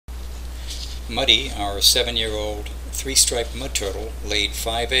Muddy, our 7-year-old three-striped mud turtle, laid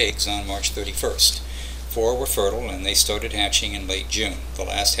 5 eggs on March 31st. 4 were fertile and they started hatching in late June, the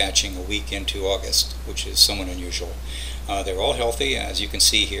last hatching a week into August, which is somewhat unusual. They're all healthy, as you can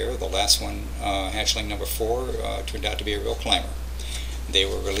see here. The last one, hatchling number 4, turned out to be a real climber. They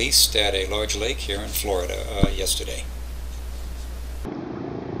were released at a large lake here in Florida yesterday.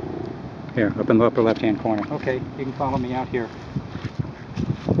 Here, up in the upper left-hand corner. Okay, you can follow me out here.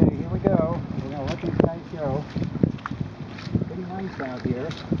 Okay, here we go. We're going to let these guys go. Pretty nice out here.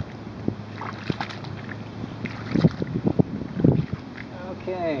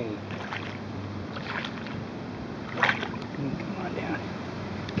 Okay. Come on down.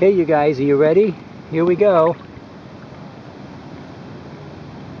 Okay, you guys, are you ready? Here we go.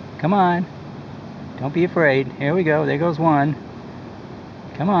 Come on. Don't be afraid. Here we go. There goes one.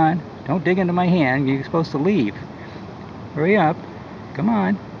 Come on. Don't dig into my hand. You're supposed to leave. Hurry up. Come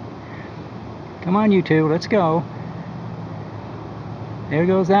on. Come on, you two. Let's go. There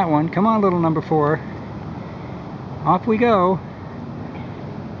goes that one. Come on, little number 4. Off we go.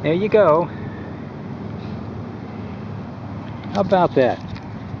 There you go. How about that?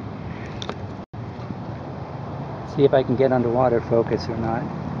 See if I can get underwater focus or not.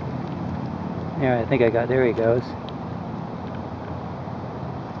 Yeah, I think I got. There he goes.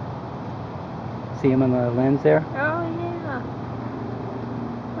 See him on the lens there? Oh, yeah.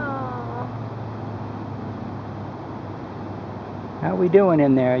 Oh. How we doing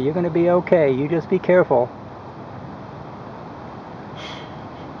in there? You're going to be okay. You just be careful.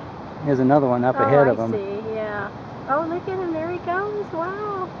 There's another one up ahead of him. I see, yeah. Oh, look at him. There he goes.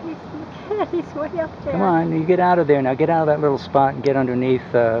 Wow. He's way up there. Come on, you get out of there now. Get out of that little spot and get underneath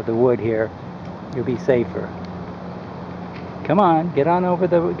the wood here. You'll be safer. Come on, get over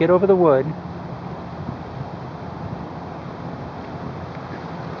the wood.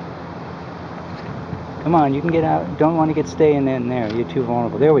 Come on, you can get out. Don't want to get staying in there. You're too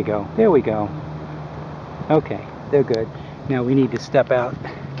vulnerable. There we go. There we go. Okay, they're good. Now we need to step out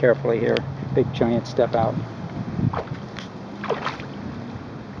carefully here. Big giant step out.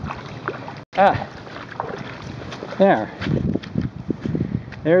 Ah, there.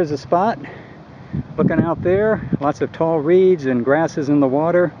 There's a spot. Looking out there, lots of tall reeds and grasses in the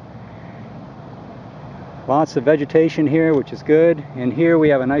water. Lots of vegetation here, which is good. And here we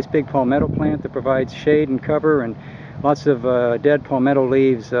have a nice big palmetto plant that provides shade and cover, and lots of dead palmetto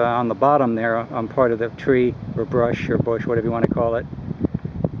leaves on the bottom there on part of the tree or brush or bush, whatever you want to call it,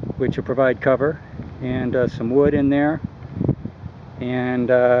 which will provide cover, and some wood in there. And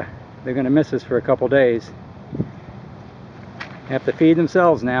they're going to miss us for a couple days. They have to feed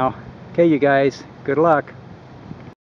themselves now. Okay, you guys, good luck.